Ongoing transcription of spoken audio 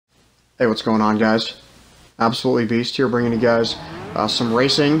Hey, what's going on, guys? Absolutely Beast here, bringing you guys some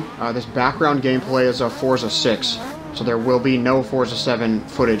racing. This background gameplay is of Forza 6, so there will be no Forza 7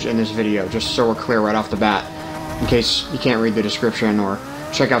 footage in this video, just so we're clear right off the bat, in case you can't read the description or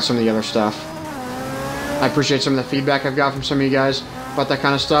check out some of the other stuff. I appreciate some of the feedback I've got from some of you guys about that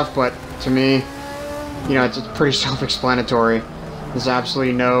kind of stuff, but to me, you know, it's pretty self-explanatory. There's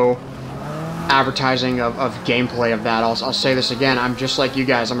absolutely no advertising of gameplay of that. I'll say this again, I'm just like you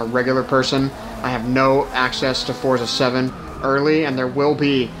guys. I'm a regular person. I have no access to Forza 7 early, and there will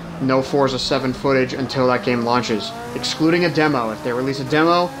be no Forza 7 footage until that game launches, excluding a demo. If they release a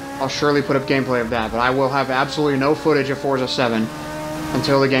demo, I'll surely put up gameplay of that, but I will have absolutely no footage of Forza 7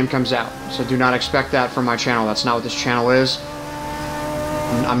 until the game comes out. So do not expect that from my channel. That's not what this channel is.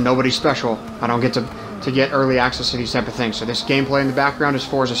 I'm nobody special. I don't get to get early access to these type of things. So this gameplay in the background is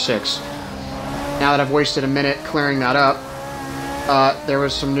Forza 6. Now that I've wasted a minute clearing that up, there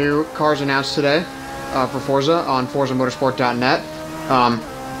was some new cars announced today for Forza on ForzaMotorsport.net.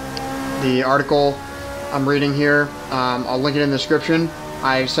 The article I'm reading here, I'll link it in the description.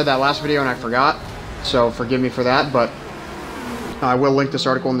 I said that last video and I forgot, so forgive me for that, but I will link this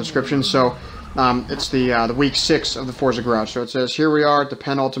article in the description. So it's the week 6 of the Forza Garage. So it says, here we are at the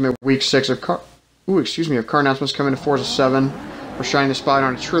penultimate week 6 of car announcements coming to Forza 7. We're shining the spotlight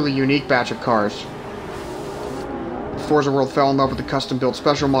on a truly unique batch of cars. The Forza world fell in love with the custom-built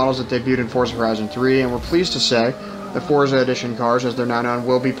special models that debuted in Forza Horizon 3, and we're pleased to say the Forza Edition cars, as they're now known,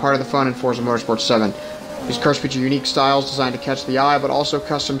 will be part of the fun in Forza Motorsport 7. These cars feature unique styles designed to catch the eye, but also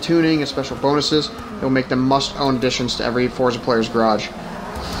custom tuning and special bonuses that will make them must-own additions to every Forza player's garage.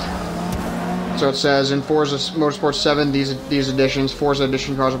 So it says, in Forza Motorsport 7, these editions, Forza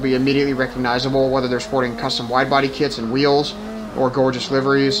Edition cars will be immediately recognizable, whether they're sporting custom wide-body kits and wheels, or gorgeous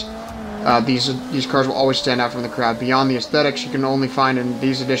liveries. These cars will always stand out from the crowd. Beyond the aesthetics you can only find in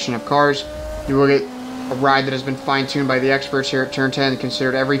these edition of cars, you will get a ride that has been fine-tuned by the experts here at Turn 10 and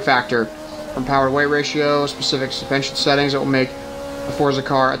considered every factor, from power-to-weight ratio, specific suspension settings that will make a Forza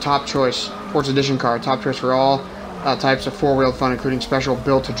car a top choice, Forza Edition car a top choice for all types of four-wheeled fun, including special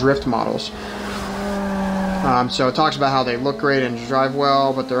built-to-drift models. So it talks about how they look great and drive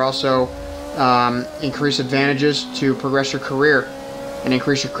well, but they're also increase advantages to progress your career and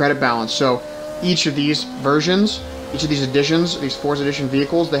increase your credit balance. So each of these versions, each of these editions, these Forza Edition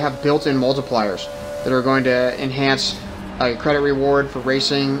vehicles, they have built-in multipliers that are going to enhance your credit reward for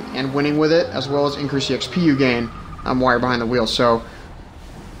racing and winning with it, as well as increase the XP you gain while you're behind the wheel. So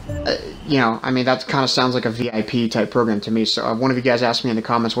you know, I mean, that kind of sounds like a VIP type program to me. So one of you guys asked me in the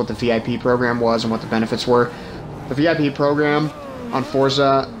comments what the VIP program was and what the benefits were. The VIP program on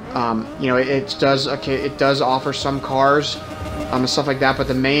Forza, you know, it does offer some cars and stuff like that, but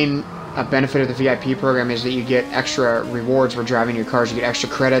the main benefit of the VIP program is that you get extra rewards for driving your cars. You get extra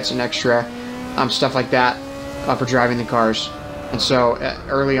credits and extra stuff like that for driving the cars. And so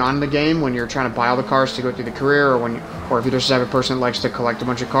early on in the game, when you're trying to buy all the cars to go through the career, or if you're just the type of person that likes to collect a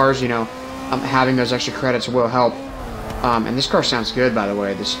bunch of cars, you know, having those extra credits will help. And this car sounds good, by the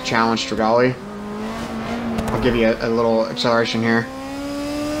way, this Challenge Stradale. I'll give you a little acceleration here.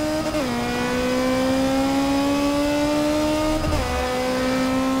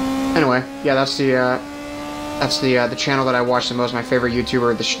 Anyway, yeah, that's the channel that I watch the most. My favorite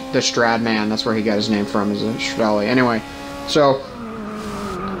YouTuber, the Strad Man. That's where he got his name from, is a Stradale. Anyway, so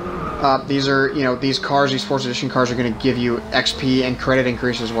these are, you know, these cars, these Forza Edition cars are going to give you XP and credit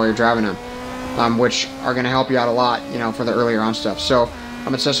increases while you're driving them, which are going to help you out a lot, you know, for the earlier on stuff. So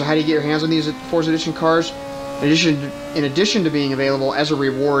it says, so how do you get your hands on these Forza Edition cars? In addition to being available as a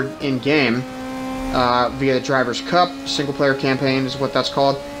reward in game via the Driver's Cup single player campaign is what that's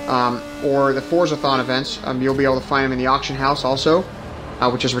called. Or the Forzathon events, you'll be able to find them in the auction house also,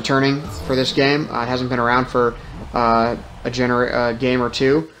 which is returning for this game. It hasn't been around for a game or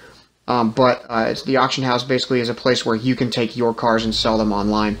two, but it's the auction house basically is a place where you can take your cars and sell them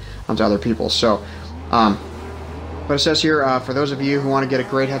online to other people. So, but it says here, for those of you who want to get a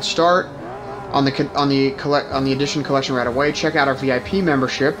great head start on the edition collection right away, check out our VIP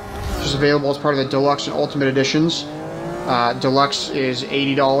membership, which is available as part of the Deluxe and Ultimate editions. Deluxe is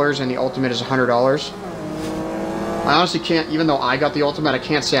 $80 and the Ultimate is $100. I honestly can't, even though I got the Ultimate, I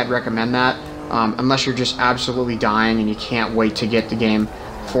can't say I'd recommend that unless you're just absolutely dying and you can't wait to get the game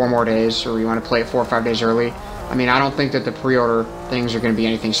 4 more days, or you want to play it 4 or 5 days early. I mean, I don't think that the pre-order things are going to be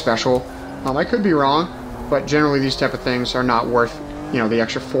anything special. I could be wrong, but generally these type of things are not worth, you know, the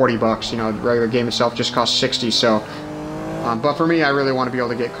extra 40 bucks. You know, the regular game itself just costs 60. So, but for me, I really want to be able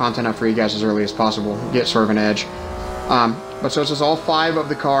to get content up for you guys as early as possible, get sort of an edge. But so it says all 5 of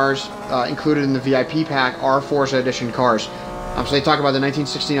the cars included in the VIP pack are Forza Edition cars. So they talk about the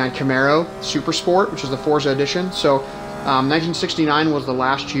 1969 Camaro Super Sport, which is the Forza edition. So 1969 was the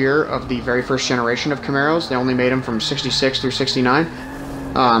last year of the very first generation of Camaros. They only made them from 66 through 69.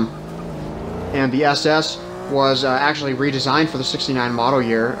 And the SS was actually redesigned for the 69 model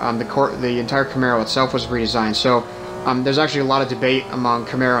year. The entire Camaro itself was redesigned. So there's actually a lot of debate among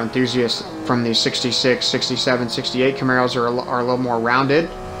Camaro enthusiasts from the 66, 67, 68 Camaros are a little more rounded.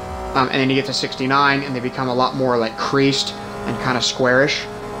 And then you get to 69 and they become a lot more like creased and kind of squarish.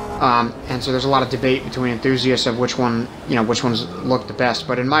 And so there's a lot of debate between enthusiasts of which ones look the best.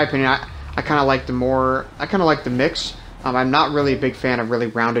 But in my opinion, I kind of like the mix. I'm not really a big fan of really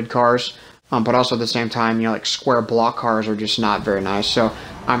rounded cars, but also at the same time, like square block cars are just not very nice. So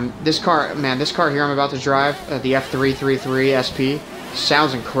this car here I'm about to drive, the F333 SP,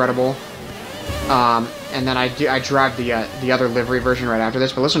 sounds incredible. And then I drive the other livery version right after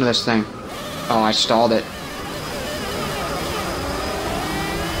this. But listen to this thing. Oh, I stalled it.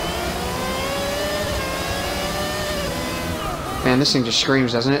 Man, this thing just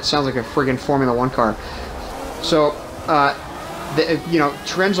screams, doesn't it? Sounds like a friggin' Formula 1 car. So,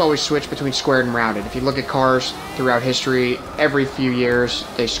 trends always switch between squared and rounded. If you look at cars throughout history, every few years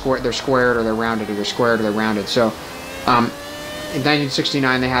they're squared or they're rounded, or they're squared or they're rounded. So, in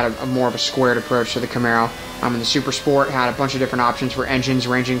 1969 they had a more of a squared approach to the Camaro. And the Super Sport had a bunch of different options for engines,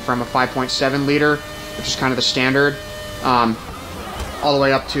 ranging from a 5.7 liter, which is kind of the standard, all the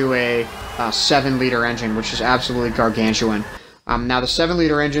way up to a 7 liter engine, which is absolutely gargantuan. Now, the 7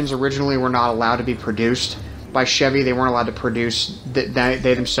 liter engines originally were not allowed to be produced by Chevy. They weren't allowed to produce, they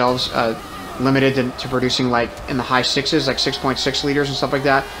themselves limited to producing like in the high sixes, like 6.6 liters and stuff like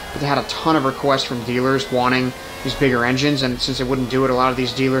that. But they had a ton of requests from dealers wanting these bigger engines, and since they wouldn't do it, a lot of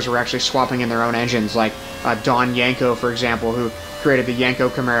these dealers were actually swapping in their own engines, like Don Yanko, for example, who created the Yanko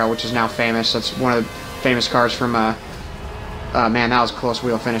Camaro, which is now famous. That's one of the famous cars from, man, that was a close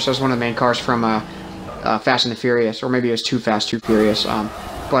wheel finish. That was one of the main cars from Fast and the Furious, or maybe it was Too Fast, Too Furious.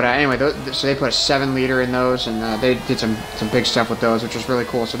 But anyway, so they put a 7 liter in those, and they did some big stuff with those, which was really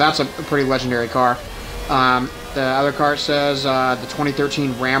cool. So that's a pretty legendary car. The other car, it says the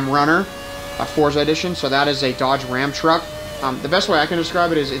 2013 Ram Runner Forza edition. So that is a Dodge Ram truck. The best way I can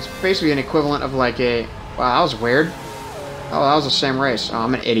describe it is it's basically an equivalent of like a... Wow, that was weird. Oh, that was the same race. Oh,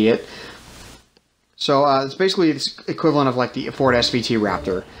 I'm an idiot. So it's basically the equivalent of like the Ford SVT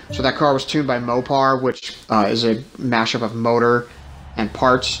Raptor. So that car was tuned by Mopar, which is a mashup of motor and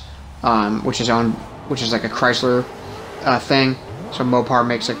parts, which is like a Chrysler thing. So Mopar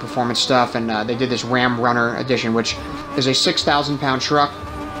makes like performance stuff, and they did this Ram Runner edition, which is a 6,000 pound truck,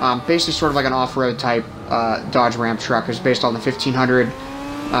 basically sort of like an off-road type Dodge Ram truck. It was based on the 1500.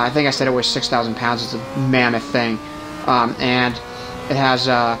 I think I said it was 6,000 pounds. It's a mammoth thing, and it has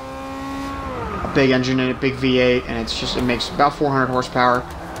a big engine in it, big V8, and it makes about 400 horsepower.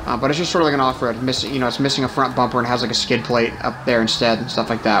 But it's just sort of like an off-road. It's missing a front bumper and has like a skid plate up there instead and stuff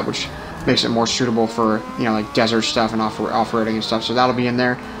like that, which makes it more suitable for like desert stuff and off-roading and stuff. So that'll be in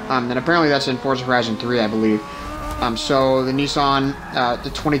there. And apparently that's in Forza Horizon 3, I believe. So the Nissan, the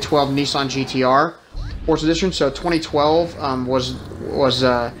 2012 Nissan GTR Forza Edition. So 2012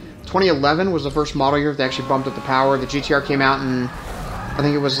 2011 was the first model year they actually bumped up the power. The GTR came out in, I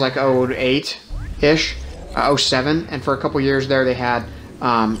think it was like 08-ish, 07, and for a couple years there they had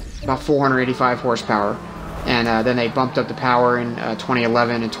about 485 horsepower, and then they bumped up the power in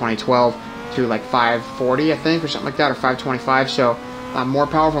 2011 and 2012 to like 540, I think, or something like that, or 525. So more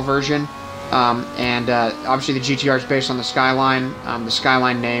powerful version, and obviously the GTR is based on the Skyline. The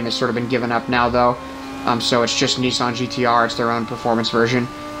Skyline name has sort of been given up now, though, so it's just Nissan GTR. It's their own performance version.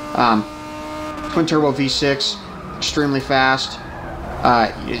 Twin turbo V6, extremely fast.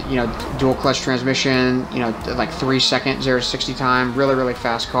 Dual clutch transmission, like 3 second 0 to 60 time, really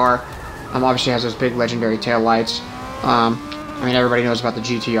fast car. Obviously has those big legendary tail lights. Everybody knows about the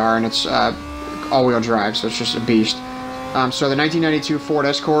GTR, and it's all-wheel drive, so it's just a beast. So the 1992 Ford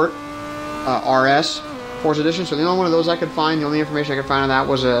Escort RS Forza Edition. So the only one of those I could find, the only information I could find on that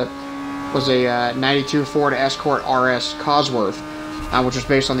was a 92 Ford Escort RS Cosworth, which was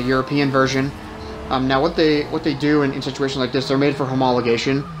based on the European version. Now, what they do in situations like this, they're made for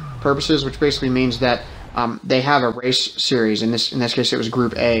homologation purposes, which basically means that they have a race series. In this case, it was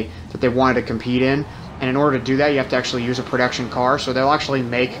Group A that they wanted to compete in, and in order to do that, you have to actually use a production car. So they'll actually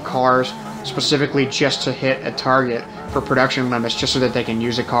make cars specifically just to hit a target for production limits, just so that they can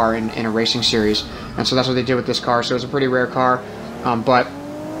use a car in a racing series. And so that's what they did with this car. So it was a pretty rare car, but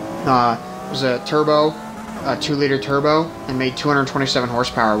it was a turbo, a 2-liter turbo, and made 227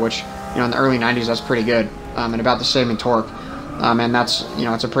 horsepower, which, in the early 90s, that's pretty good, and about the same in torque. And that's,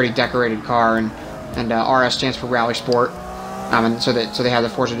 it's a pretty decorated car, and RS stands for Rally Sport. And so they have the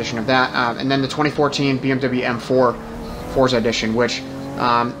Forza edition of that. And then the 2014 BMW M4 Forza edition, which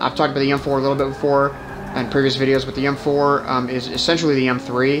I've talked about the M4 a little bit before in previous videos, but the M4 is essentially the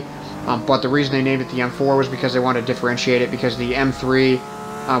M3. But the reason they named it the M4 was because they wanted to differentiate it, because the M3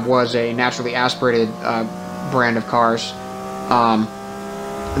 was a naturally aspirated brand of cars.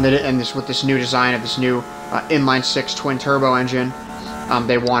 With this new design of this new inline-6 twin-turbo engine,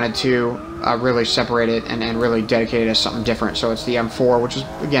 they wanted to really separate it and really dedicate it as something different. So it's the M4, which is,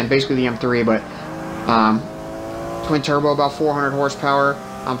 again, basically the M3, but twin-turbo, about 400 horsepower.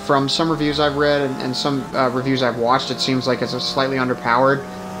 From some reviews I've read and some reviews I've watched, it seems like it's a slightly underpowered.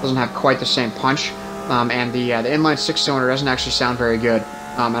 Doesn't have quite the same punch. And the inline 6-cylinder doesn't actually sound very good,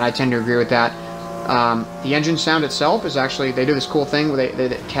 and I tend to agree with that. The engine sound itself is actually, they do this cool thing where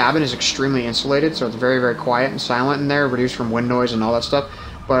the cabin is extremely insulated, so it's very, very quiet and silent in there, reduced from wind noise and all that stuff.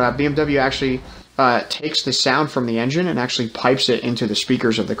 But BMW actually takes the sound from the engine and actually pipes it into the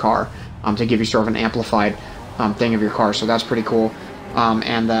speakers of the car to give you sort of an amplified thing of your car, so that's pretty cool.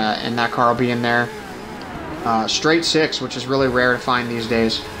 And that car will be in there. Straight 6, which is really rare to find these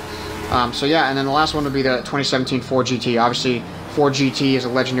days. So yeah, and then the last one would be the 2017 Ford GT. Obviously, Ford GT is a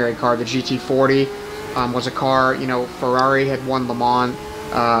legendary car. The GT40 was a car, you know, Ferrari had won Le Mans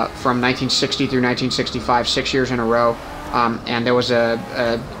from 1960 through 1965, 6 years in a row. And there was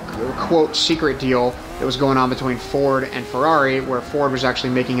a quote, secret deal that was going on between Ford and Ferrari, where Ford was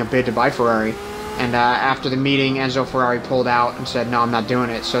actually making a bid to buy Ferrari. And after the meeting, Enzo Ferrari pulled out and said, no, I'm not doing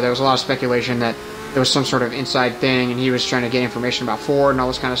it. So there was a lot of speculation that there was some sort of inside thing, and he was trying to get information about Ford and all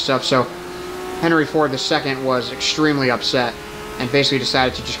this kind of stuff. So Henry Ford II was extremely upset and basically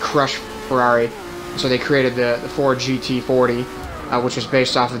decided to just crush Ferrari. So they created the Ford GT40, which was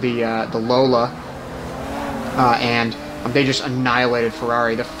based off of the Lola, and they just annihilated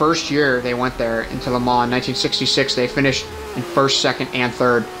Ferrari. The first year they went there into Le Mans, 1966, they finished in first, second, and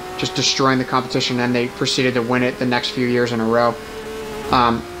third, just destroying the competition, and they proceeded to win it the next few years in a row.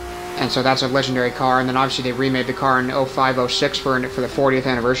 And so that's a legendary car. And then obviously they remade the car in 05-06 for the 40th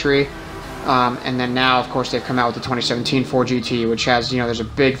anniversary. And then now, of course, they've come out with the 2017 Ford GT, which has, you know, there's a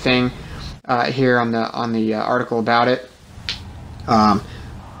big thing here on the article about it,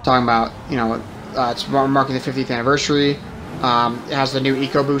 talking about, you know, it's marking the 50th anniversary. It has the new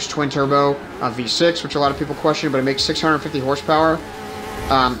EcoBoost twin turbo V6, which a lot of people question, but it makes 650 horsepower.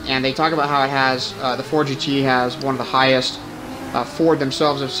 And they talk about how it has the Ford GT has one of the highest. Ford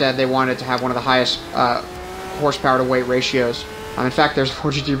themselves have said they wanted to have one of the highest horsepower to weight ratios. In fact, there's a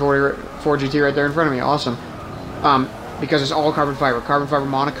Ford GT right there in front of me. Awesome. Because it's all carbon fiber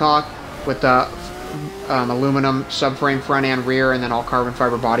monocoque with the aluminum subframe front and rear, and then all carbon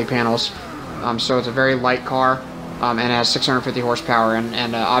fiber body panels. So it's a very light car, and it has 650 horsepower,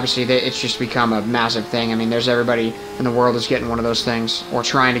 and obviously it's just become a massive thing. I mean, there's everybody in the world is getting one of those things, or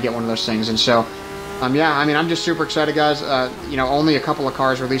trying to get one of those things, and so yeah, I mean, I'm just super excited, guys. You know, only a couple of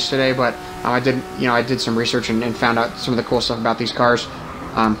cars released today, but I did some research and found out some of the cool stuff about these cars,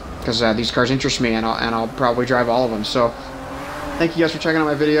 because these cars interest me, and I'll probably drive all of them. So thank you guys for checking out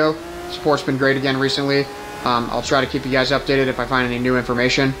my video. Support's been great again recently. I'll try to keep you guys updated if I find any new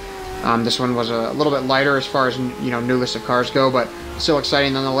information. This one was a little bit lighter as far as, you know, new list of cars go, but still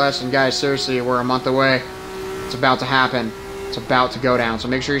exciting nonetheless. And guys, seriously, we're a month away. It's about to happen. It's about to go down. So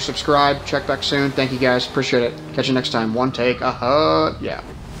make sure you subscribe. Check back soon. Thank you guys. Appreciate it. Catch you next time. One take. Yeah.